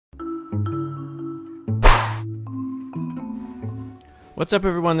What's up,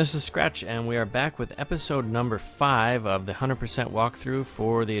 everyone? This is Scratch, and we are back with episode number 5 of the 100% walkthrough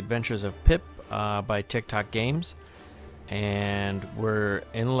for The Adventures of Pip by TikTok Games. And we're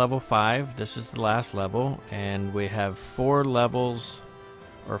in level 5. This is the last level, and we have 4 levels,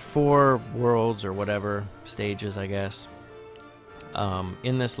 or 4 worlds, or whatever, stages, I guess,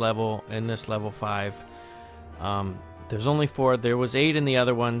 in this level 5. There's only 4. There was 8 in the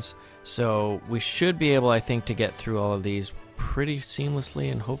other ones, so we should be able, I think, to get through all of these pretty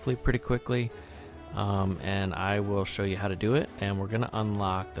seamlessly and hopefully pretty quickly. And I will show you how to do it, and we're going to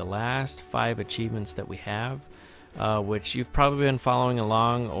unlock the last 5 achievements that we have, which you've probably been following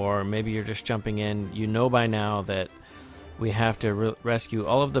along, or maybe you're just jumping in. You know by now that we have to rescue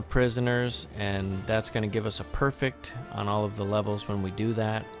all of the prisoners, and that's going to give us a perfect on all of the levels when we do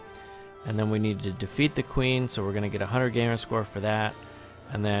that. And then we need to defeat the queen, so we're going to get a 100 gamer score for that.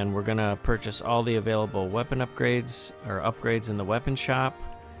 And then we're going to purchase all the available weapon upgrades, or upgrades in the weapon shop.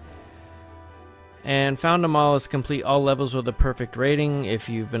 And found them all is complete all levels with a perfect rating. If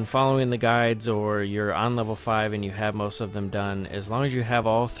you've been following the guides, or you're on level 5 and you have most of them done, as long as you have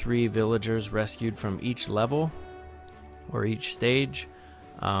all 3 villagers rescued from each level, or each stage,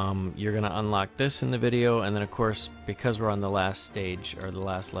 you're going to unlock this in the video. And then, of course, because we're on the last stage, or the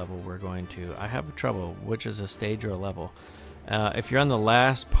last level, we're going to... I have trouble, which is a stage or a level? If you're on the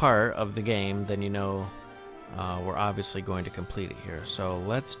last part of the game, then you know we're obviously going to complete it here. So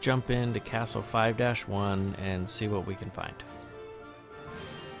let's jump into Castle 5-1 and see what we can find.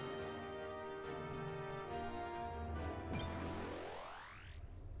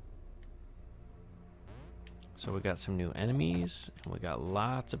 So we got some new enemies, and we got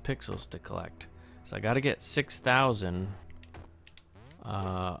lots of pixels to collect. So I got to get 6,000,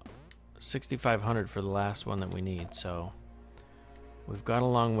 6,500 for the last one that we need. So we've got a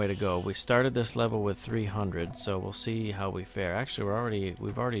long way to go. We started this level with 300, so we'll see how we fare. Actually,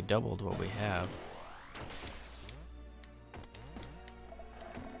 we've already doubled what we have.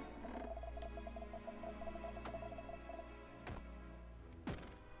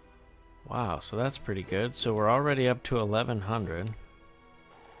 Wow, so that's pretty good. So we're already up to 1,100.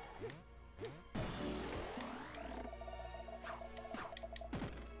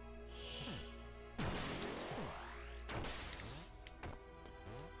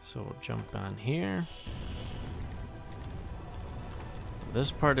 So we'll jump on here.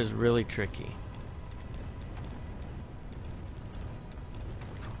 This part is really tricky.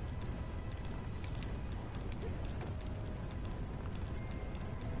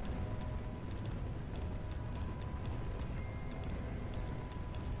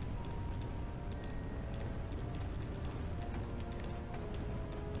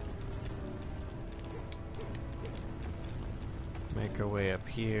 Make our way up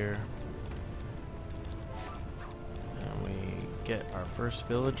here, and we get our first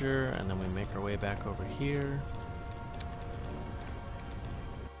villager, and then we make our way back over here.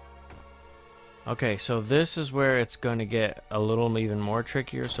 Okay, so this is where it's going to get a little even more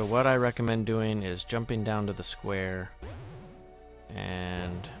trickier. So what I recommend doing is jumping down to the square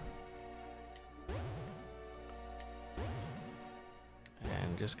and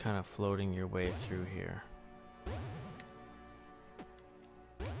just kind of floating your way through here.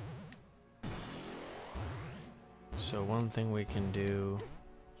 So one thing we can do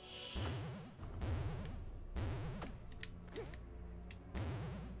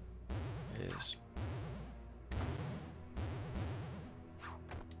is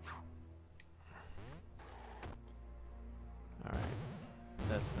alright,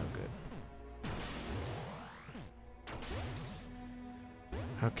 that's no good.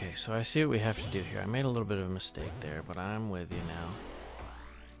 Okay, so I see what we have to do here. I made a little bit of a mistake there, but I'm with you now.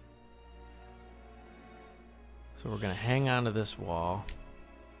 So we're going to hang on to this wall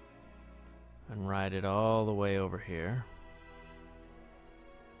and ride it all the way over here.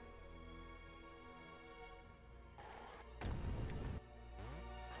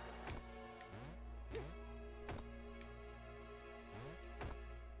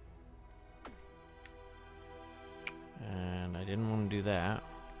 And I didn't want to do that.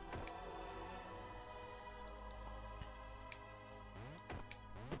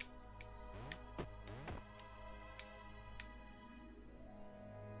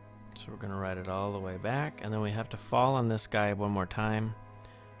 So we're going to ride it all the way back, and then we have to fall on this guy one more time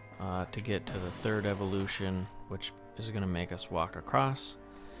to get to the 3rd evolution, which is going to make us walk across.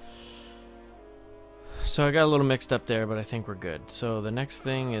 So I got a little mixed up there, but I think we're good. So the next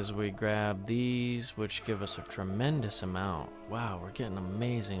thing is we grab these, which give us a tremendous amount. Wow, we're getting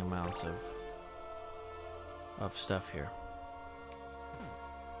amazing amounts of stuff here.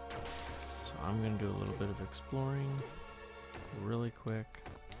 So I'm going to do a little bit of exploring. really quick.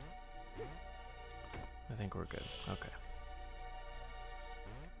 I think we're good. Okay.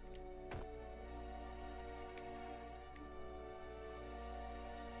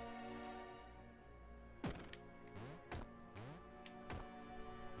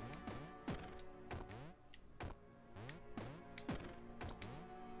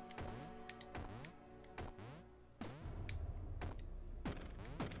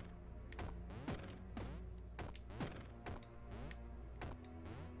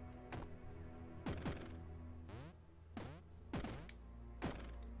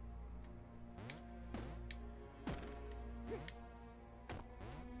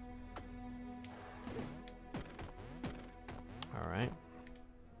 All right.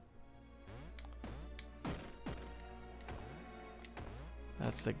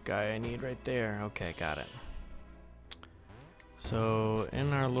 That's the guy I need right there. Okay, got it. So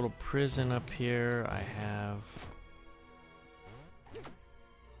in our little prison up here, I have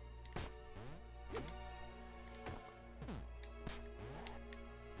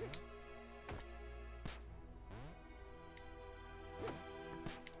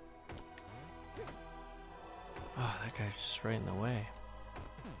oh, that guy's just right in the way.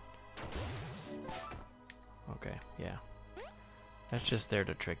 Okay, yeah. That's just there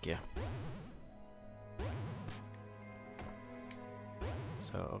to trick you.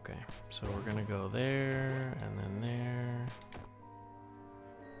 So, okay. So we're gonna go there, and then there.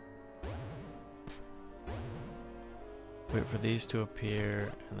 Wait for these to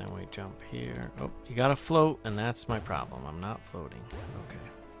appear, and then we jump here. Oh, you gotta float, and that's my problem. I'm not floating. Okay.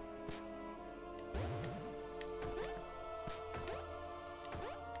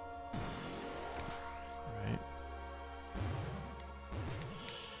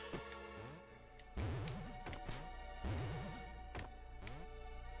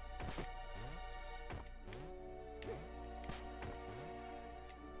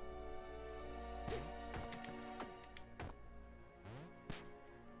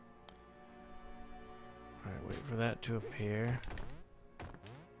 For that to appear.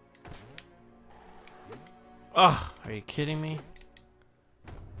 Oh, are you kidding me?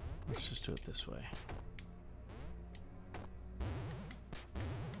 Let's just do it this way.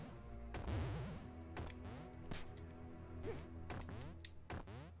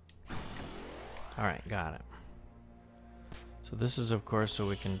 All right, got it. So this is, of course, so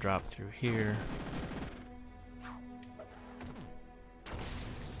we can drop through here.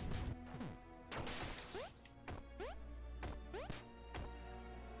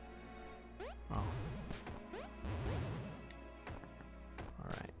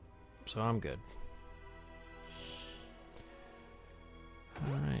 So I'm good.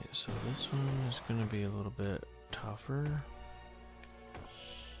 Alright, so this one is going to be a little bit tougher.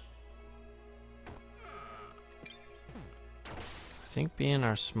 I think being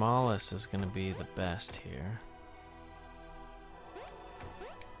our smallest is going to be the best here.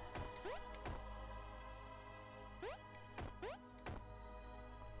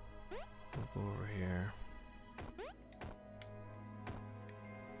 We'll go over here.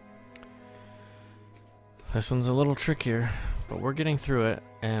 This one's a little trickier, but we're getting through it,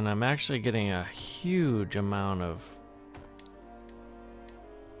 and I'm actually getting a huge amount of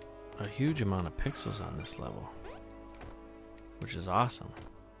pixels on this level, which is awesome.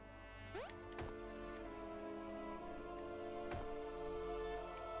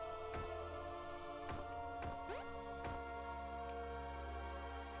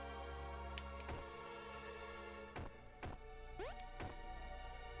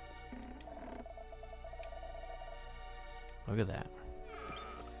 Look at that.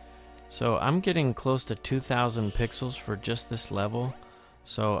 So I'm getting close to 2,000 pixels for just this level.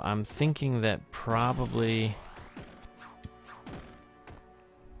 So I'm thinking that probably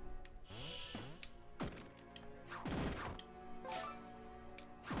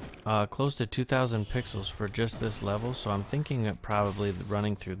close to 2,000 pixels for just this level. So I'm thinking that probably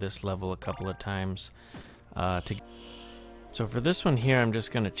running through this level a couple of times So for this one here, I'm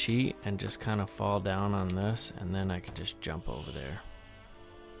just going to cheat and just kind of fall down on this, and then I could just jump over there.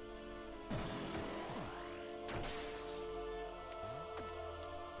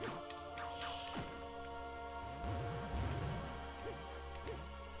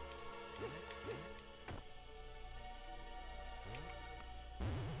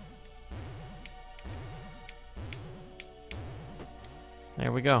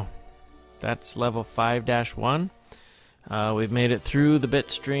 There we go. That's level 5-1. We've made it through the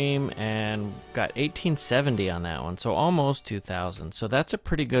bit stream and got 1870 on that one, so almost 2,000. So that's a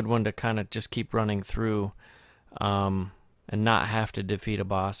pretty good one to kind of just keep running through and not have to defeat a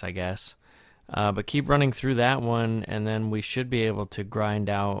boss, I guess. But keep running through that one, and then we should be able to grind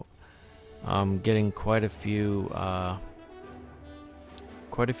out getting quite a few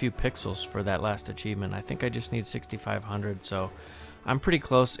pixels for that last achievement. I think I just need 6,500, so I'm pretty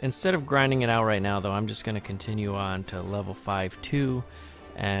close. Instead of grinding it out right now, though, I'm just going to continue on to level 5-2,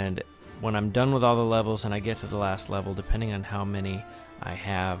 and when I'm done with all the levels and I get to the last level, depending on how many I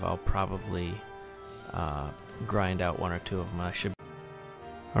have, I'll probably grind out 1 or 2 of them. I should.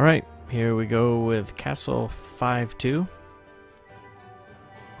 All right, here we go with Castle 5-2.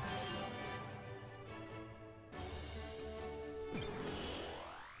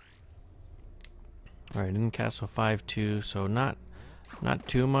 All right, in Castle 5-2, so not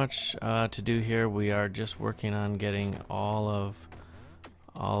too much to do here. We are just working on getting all of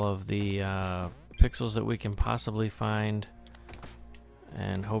the pixels that we can possibly find,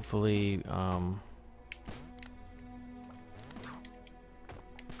 and hopefully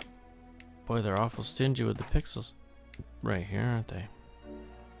boy, they're awful stingy with the pixels right here, aren't they?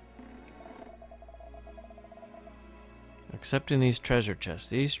 Except in these treasure chests.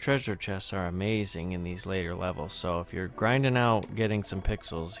 These treasure chests are amazing in these later levels. So if you're grinding out getting some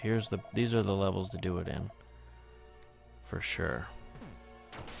pixels, these are the levels to do it in. For sure.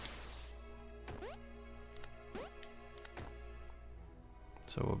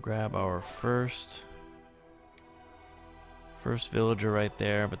 So we'll grab our first villager right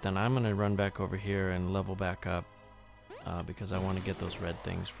there, but then I'm gonna run back over here and level back up because I want to get those red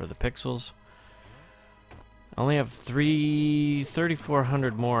things for the pixels. I only have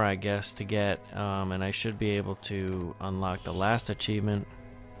 3,400 more, I guess, to get, and I should be able to unlock the last achievement.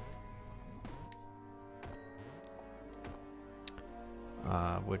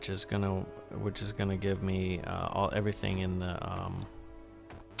 Which is gonna give me everything in the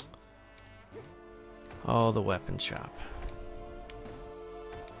the weapon shop.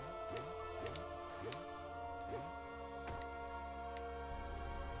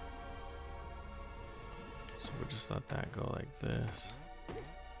 We'll just let that go like this.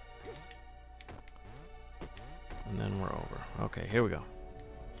 And then we're over. Okay, here we go.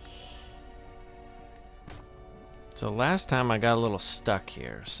 So last time I got a little stuck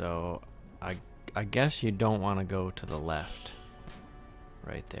here, so I guess you don't want to go to the left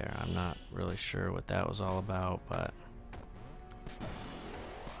right there. I'm not really sure what that was all about, but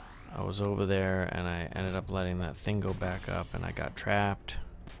I was over there and I ended up letting that thing go back up, and I got trapped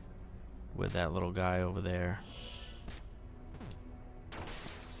with that little guy over there.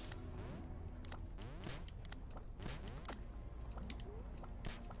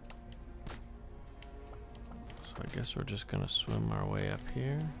 So I guess we're just gonna swim our way up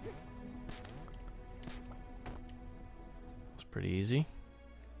here. It's pretty easy.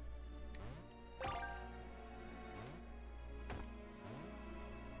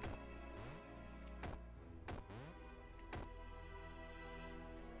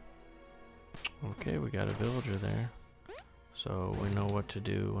 Okay, we got a villager there, so we know what to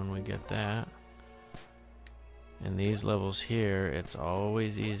do when we get that. In these levels here, it's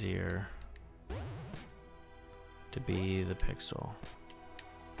always easier to be the pixel.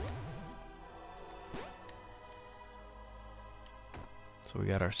 So we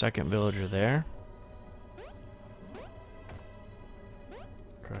got our second villager there.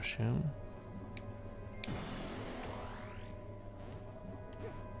 Crush him.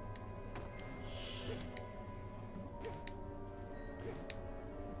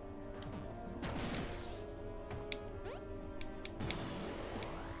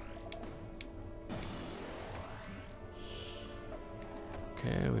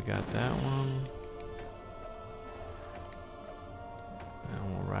 Okay, we got that one.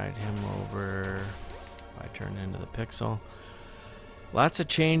 And we'll ride him over by turning into the pixel. Lots of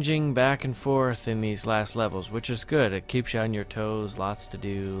changing back and forth in these last levels, which is good. It keeps you on your toes, lots to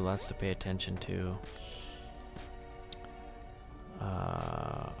do, lots to pay attention to.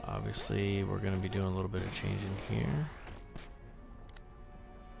 Obviously, we're going to be doing a little bit of changing here.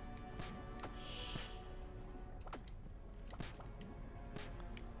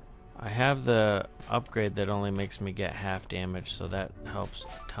 I have the upgrade that only makes me get half damage, so that helps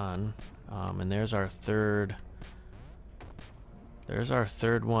a ton. And there's our third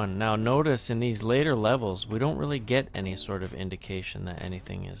one. Now notice in these later levels, we don't really get any sort of indication that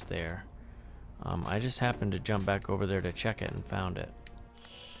anything is there. I just happened to jump back over there to check it and found it.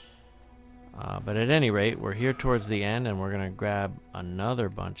 But at any rate, we're here towards the end, and we're going to grab another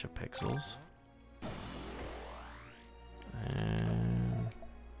bunch of pixels. And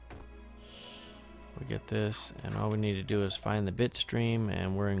we get this, and all we need to do is find the bit stream,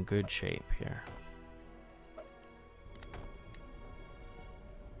 and we're in good shape here.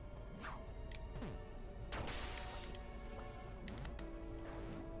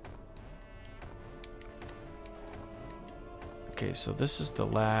 Okay, so this is the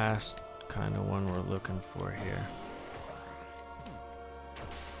last kind of one we're looking for here.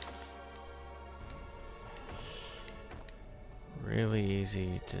 Really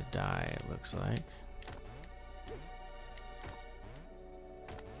easy to die, it looks like.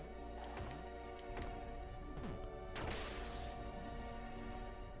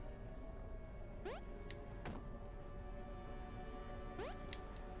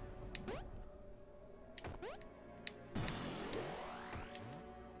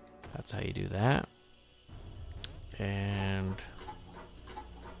 That's how you do that. And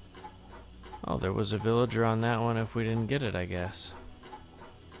oh, there was a villager on that one if we didn't get it, I guess.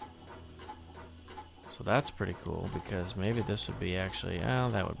 So that's pretty cool, because maybe this would be actually, oh,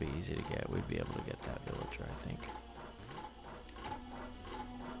 that would be easy to get. We'd be able to get that villager, I think.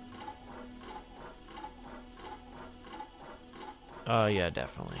 Oh, yeah,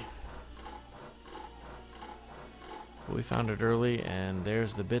 definitely. We found it early, and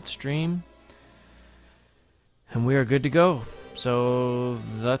there's the bit stream. And we are good to go. So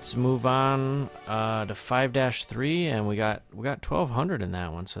let's move on to 5-3, and we got 1200 in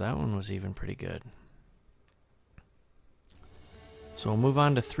that one, so that one was even pretty good. So we'll move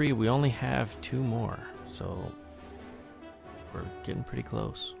on to 3. We only have 2 more, so we're getting pretty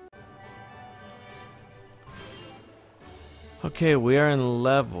close. Okay, we are in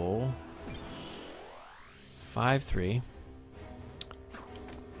level 5-3.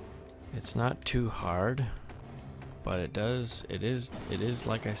 It's not too hard, but it is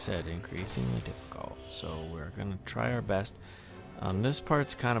like I said, increasingly difficult. So we're gonna try our best. This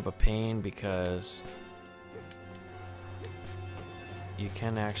part's kind of a pain because you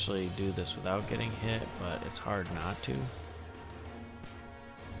can actually do this without getting hit, but it's hard not to.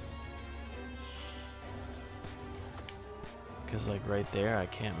 Because like right there, I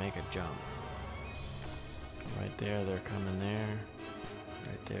can't make a jump. Right there, they're coming there.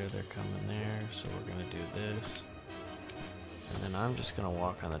 Right there, they're coming there. So we're gonna do this. And then I'm just gonna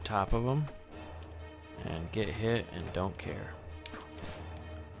walk on the top of them and get hit and don't care.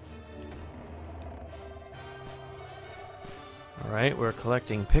 Alright, we're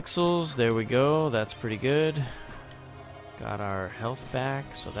collecting pixels. There we go. That's pretty good. Got our health back,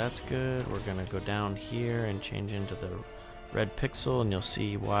 so that's good. We're gonna go down here and change into the red pixel, and you'll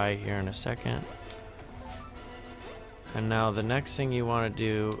see why here in a second. And now the next thing you want to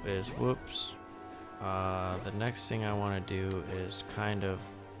do is, whoops. The next thing I want to do is kind of,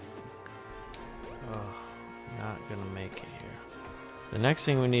 not gonna make it here. The next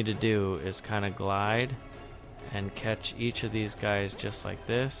thing we need to do is kind of glide and catch each of these guys just like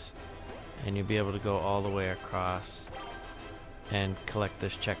this, and you'll be able to go all the way across and collect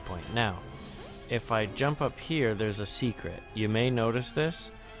this checkpoint. Now, if I jump up here, there's a secret. You may notice this,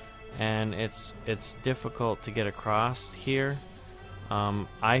 and it's difficult to get across here.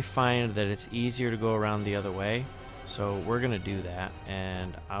 I find that it's easier to go around the other way, so we're gonna do that,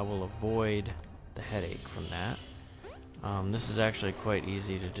 and I will avoid the headache from that. This is actually quite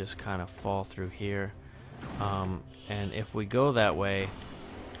easy to just kind of fall through here. And if we go that way,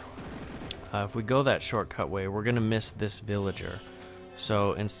 if we go that shortcut way, we're gonna miss this villager.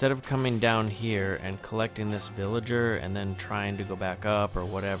 So instead of coming down here and collecting this villager and then trying to go back up or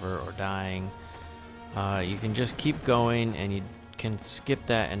whatever, or dying, you can just keep going, and you can skip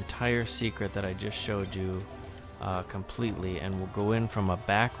that entire secret that I just showed you completely, and we'll go in from a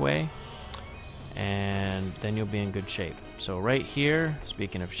back way, and then you'll be in good shape. So right here,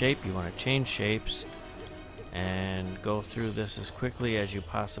 speaking of shape, you want to change shapes and go through this as quickly as you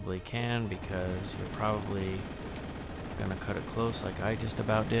possibly can, because you're probably gonna cut it close like I just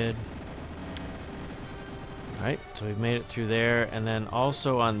about did. Alright, so we've made it through there, and then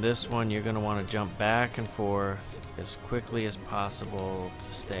also on this one you're gonna want to jump back and forth as quickly as possible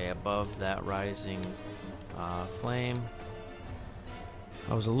to stay above that rising flame.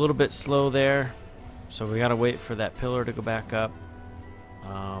 I was a little bit slow there, so we gotta wait for that pillar to go back up.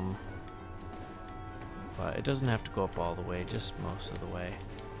 But it doesn't have to go up all the way, just most of the way.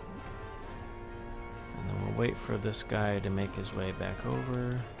 And then we'll wait for this guy to make his way back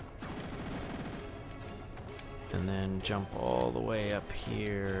over. And then jump all the way up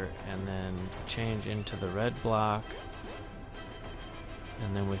here, and then change into the red block.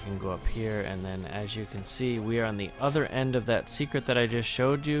 And then we can go up here, and then as you can see, we are on the other end of that secret that I just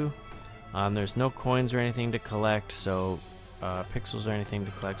showed you. There's no coins or anything to collect, so pixels or anything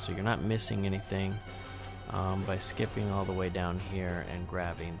to collect, so you're not missing anything by skipping all the way down here and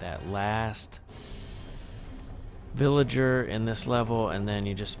grabbing that last villager in this level, and then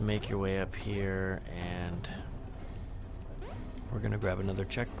you just make your way up here, and we're gonna grab another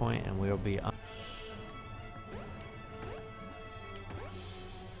checkpoint, and we'll be on.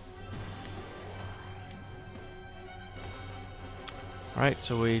 Alright,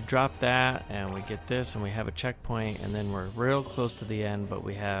 so we drop that and we get this and we have a checkpoint, and then we're real close to the end, but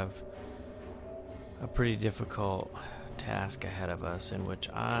we have a pretty difficult task ahead of us, in which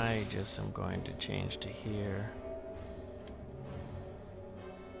I just am going to change to here.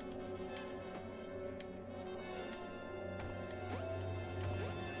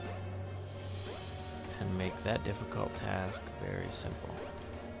 And make that difficult task very simple.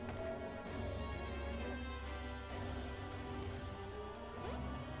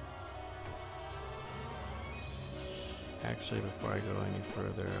 Actually, before I go any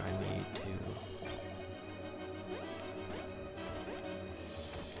further, I need to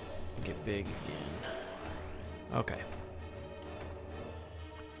get big again. Okay.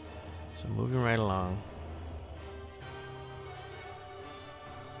 So moving right along.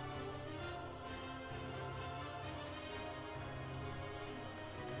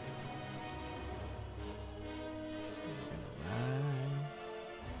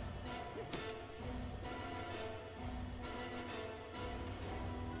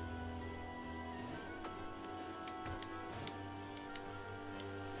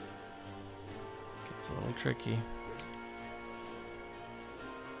 It's a little tricky.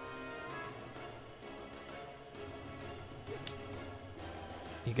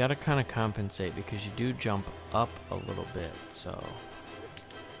 You gotta kind of compensate because you do jump up a little bit, so.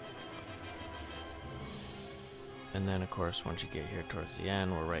 And then of course once you get here towards the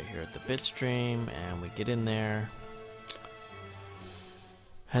end, we're right here at the bit stream and we get in there.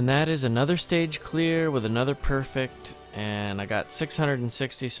 And that is another stage clear with another perfect, and I got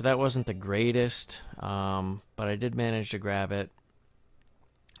 660, so that wasn't the greatest, but I did manage to grab it.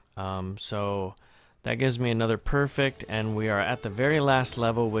 So that gives me another perfect, and we are at the very last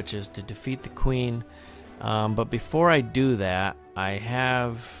level, which is to defeat the queen. But before I do that, I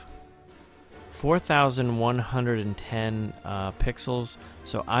have 4,110 pixels,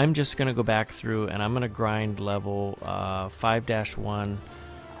 so I'm just going to go back through and I'm going to grind level 5-1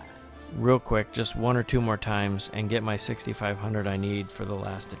 real quick, just one or two more times, and get my 6,500 I need for the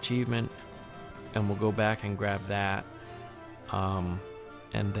last achievement, and we'll go back and grab that,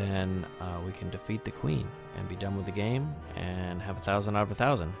 and then we can defeat the queen and be done with the game and have 1,000 out of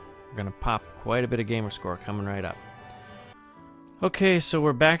 1,000. We're gonna pop quite a bit of gamer score coming right up. Okay, so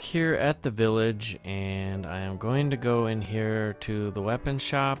we're back here at the village, and I am going to go in here to the weapons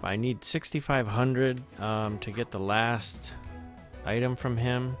shop. I need 6,500 to get the last item from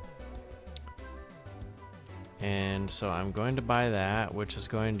him. And so I'm going to buy that, which is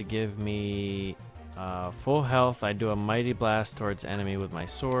going to give me full health. I do a mighty blast towards enemy with my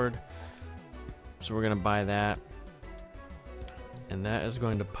sword. So we're going to buy that. And that is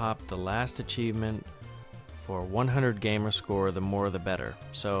going to pop the last achievement for 100 gamer score, the more the better.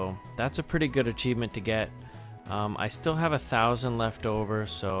 So that's a pretty good achievement to get. I still have 1,000 left over,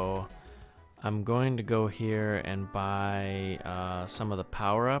 so I'm going to go here and buy some of the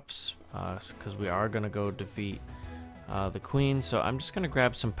power-ups, because we are going to go defeat the queen. So I'm just going to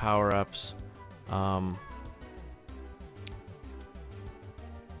grab some power-ups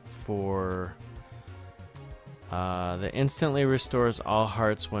for the instantly restores all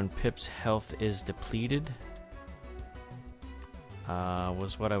hearts when Pip's health is depleted.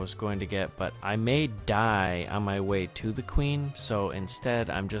 Was what I was going to get, but I may die on my way to the queen, so instead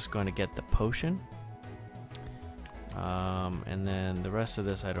I'm just going to get the potion. And then the rest of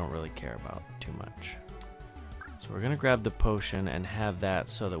this I don't really care about too much. So we're going to grab the potion and have that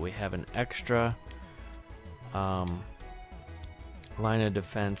so that we have an extra line of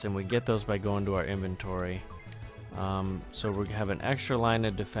defense, and we get those by going to our inventory. So we have an extra line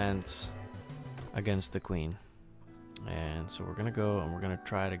of defense against the queen. And so we're gonna go and we're gonna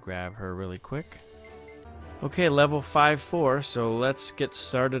try to grab her really quick. Okay, level 5-4, so let's get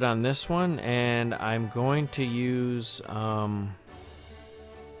started on this one, and I'm going to use my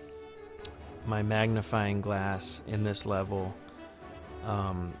magnifying glass in this level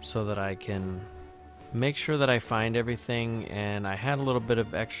so that I can make sure that I find everything. And I had a little bit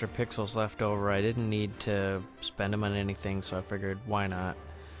of extra pixels left over. I didn't need to spend them on anything, so I figured why not.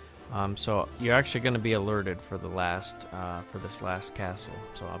 So you're actually going to be alerted for the last for this last castle,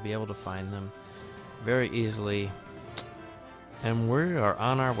 so I'll be able to find them very easily, and we are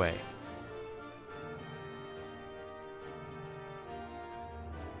on our way.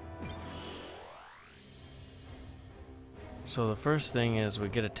 So the first thing is we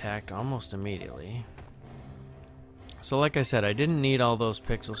get attacked almost immediately. So like I said, I didn't need all those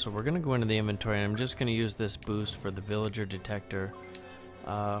pixels, so we're going to go into the inventory, and I'm just going to use this boost for the villager detector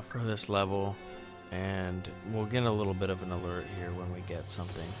for this level, and we'll get a little bit of an alert here when we get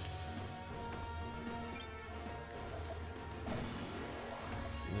something.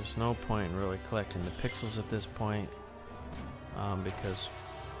 there's no point in really collecting the pixels at this point, because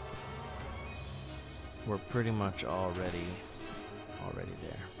we're pretty much already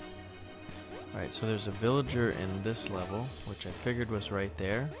there. Alright, so there's a villager in this level, which I figured was right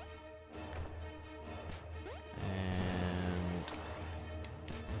there. And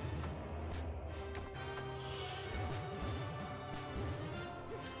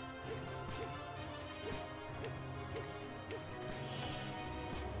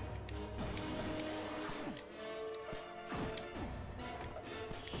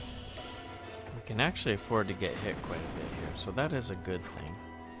we can actually afford to get hit quite a bit here, so that is a good thing.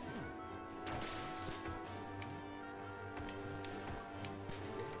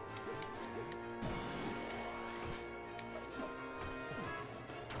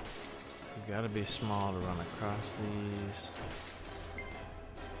 You gotta be small to run across these.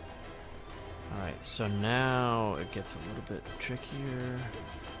 Alright, so now it gets a little bit trickier.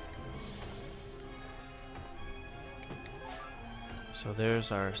 So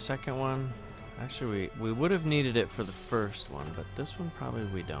there's our second one. Actually, we would have needed it for the first one, but this one probably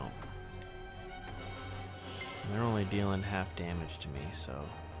we don't. And they're only dealing half damage to me, so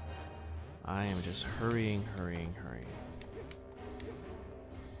I am just hurrying.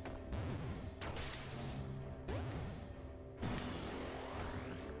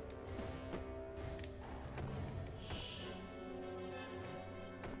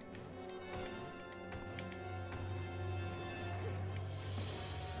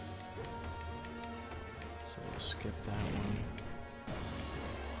 Skip that one.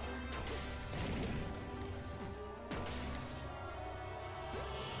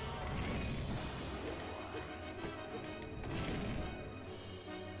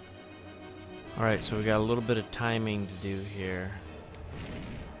 Alright, so we got a little bit of timing to do here.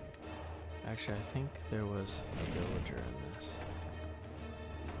 Actually, I think there was a villager in this.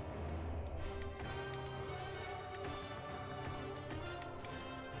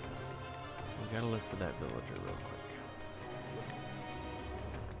 We gotta look for that villager real quick.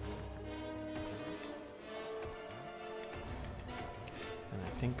 And I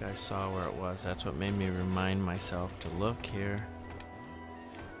think I saw where it was. That's what made me remind myself to look here.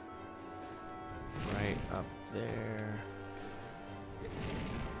 Right up there.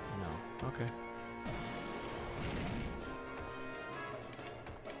 No. Okay.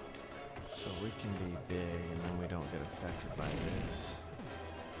 So we can be big and then we don't get affected by this.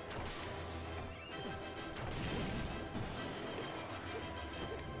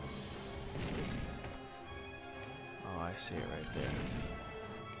 Oh, I see it right there.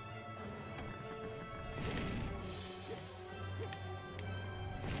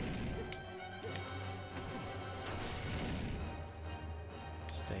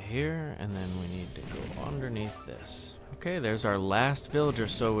 Stay here, and then we need to go underneath this. Okay, there's our last villager,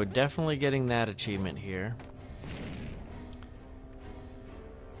 so we're definitely getting that achievement here.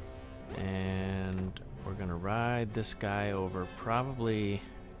 And we're gonna ride this guy over probably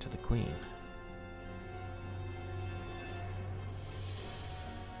to the queen.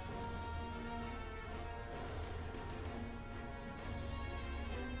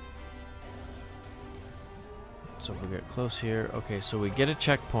 So we'll get close here. Okay, so we get a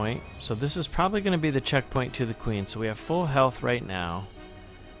checkpoint. So this is probably going to be the checkpoint to the queen. So we have full health right now.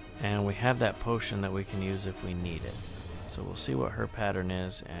 And we have that potion that we can use if we need it. So we'll see what her pattern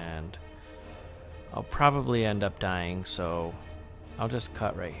is. And I'll probably end up dying. So I'll just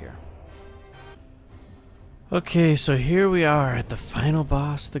cut right here. Okay, so here we are at the final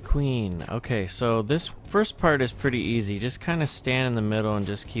boss, the queen. Okay, so this first part is pretty easy. Just kind of stand in the middle and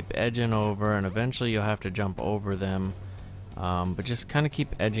just keep edging over, and eventually you'll have to jump over them. But just kind of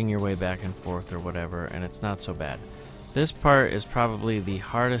keep edging your way back and forth or whatever, and it's not so bad. This part is probably the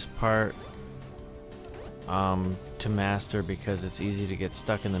hardest part to master because it's easy to get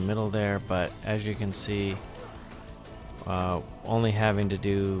stuck in the middle there, but as you can see, only having to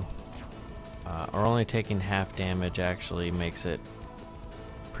do or only taking half damage actually makes it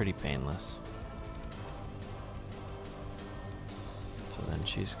pretty painless. So then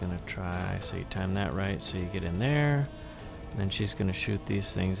she's gonna try, so you time that right so you get in there, and then she's gonna shoot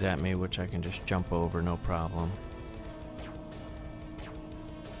these things at me, which I can just jump over no problem.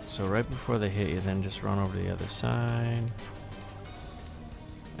 So right before they hit you, then just run over to the other side,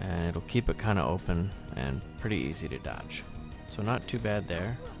 and it'll keep it kind of open and pretty easy to dodge. So not too bad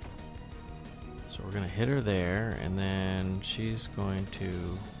there. So we're going to hit her there, and then she's going to...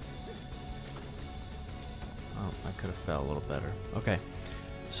 Oh, I could have fell a little better. Okay.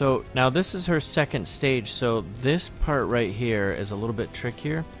 So now this is her second stage, so this part right here is a little bit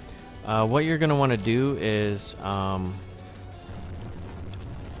trickier. What you're going to want to do is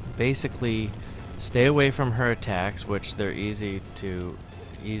basically stay away from her attacks, which they're easy to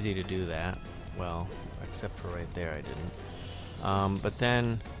do that. Well, except for right there, I didn't. But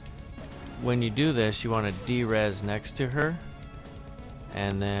then when you do this, you want to de-res next to her,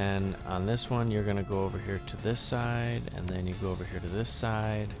 and then on this one you're going to go over here to this side, and then you go over here to this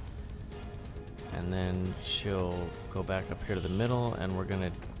side, and then she'll go back up here to the middle, and we're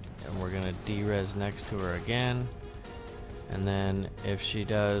gonna de-res next to her again. And then if she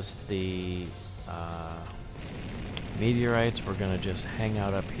does the meteorites, we're gonna just hang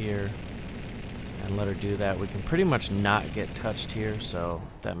out up here and let her do that. We can pretty much not get touched here, so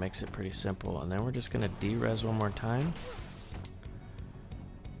that makes it pretty simple. And then we're just gonna de-res one more time.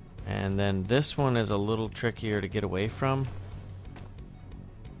 And then this one is a little trickier to get away from.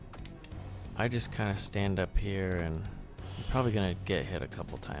 I just kind of stand up here, and I'm probably gonna get hit a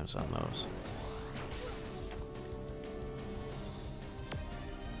couple times on those.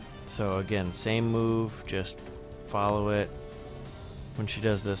 So again, same move, just follow it. When she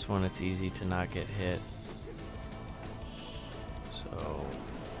does this one, it's easy to not get hit. So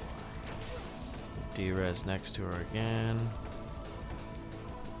de-res next to her again,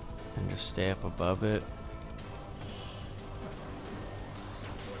 and just stay up above it.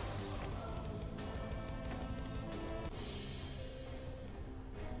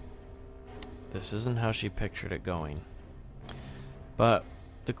 This isn't how she pictured it going. But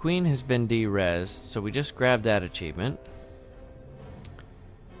the queen has been de-resed, so we just grabbed that achievement.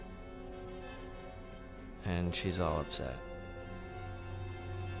 And she's all upset.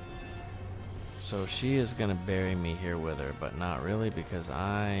 So she is gonna bury me here with her, but not really, because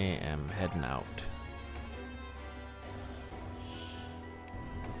I am heading out.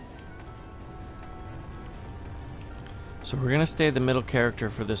 So we're gonna stay the middle character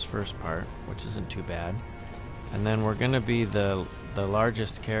for this first part, which isn't too bad. And then we're gonna be the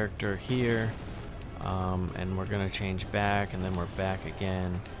largest character here, and we're gonna change back, and then we're back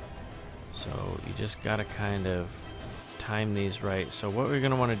again. So you just gotta kind of time these right. So what we're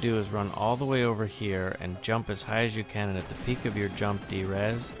gonna want to do is run all the way over here and jump as high as you can, and at the peak of your jump,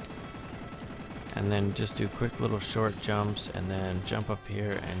 de-res. And then just do quick little short jumps, and then jump up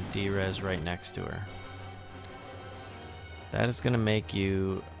here and de-res right next to her. That is going to make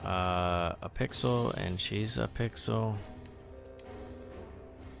you a pixel, and she's a pixel.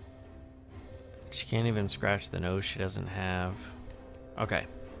 She can't even scratch the nose she doesn't have. Okay.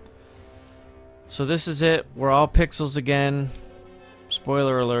 So this is it. We're all pixels again.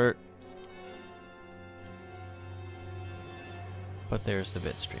 Spoiler alert. But there's the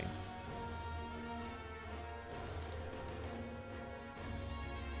bit stream.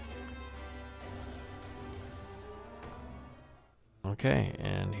 Okay,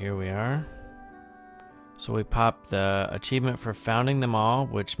 and here we are. So we popped the achievement for founding them all,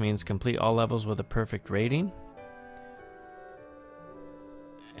 which means complete all levels with a perfect rating.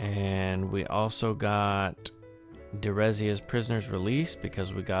 And we also got Deresia's prisoners released,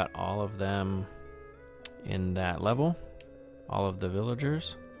 because we got all of them in that level, all of the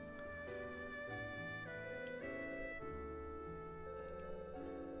villagers.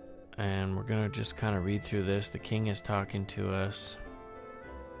 And we're gonna just kind of read through this. The king is talking to us.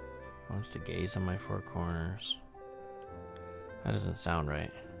 Wants to gaze on my four corners. That doesn't sound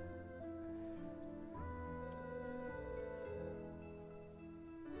right.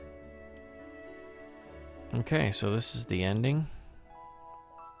 Okay, so this is the ending.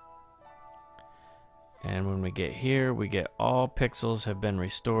 And when we get here, we get all pixels have been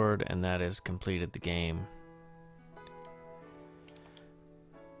restored, and that has completed the game.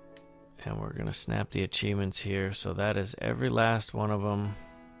 And we're gonna snap the achievements here. So that is every last one of them.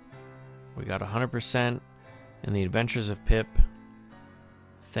 We got 100% in the Adventures of Pip.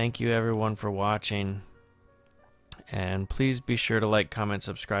 Thank you everyone for watching. And please be sure to like, comment,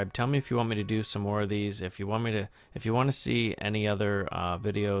 subscribe. Tell me if you want me to do some more of these. If you want to see any other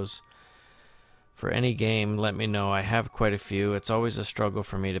videos for any game, let me know. I have quite a few. It's always a struggle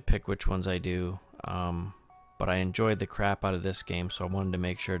for me to pick which ones I do. But I enjoyed the crap out of this game, so I wanted to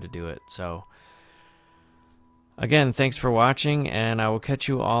make sure to do it. So again, thanks for watching, and I will catch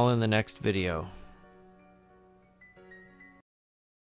you all in the next video.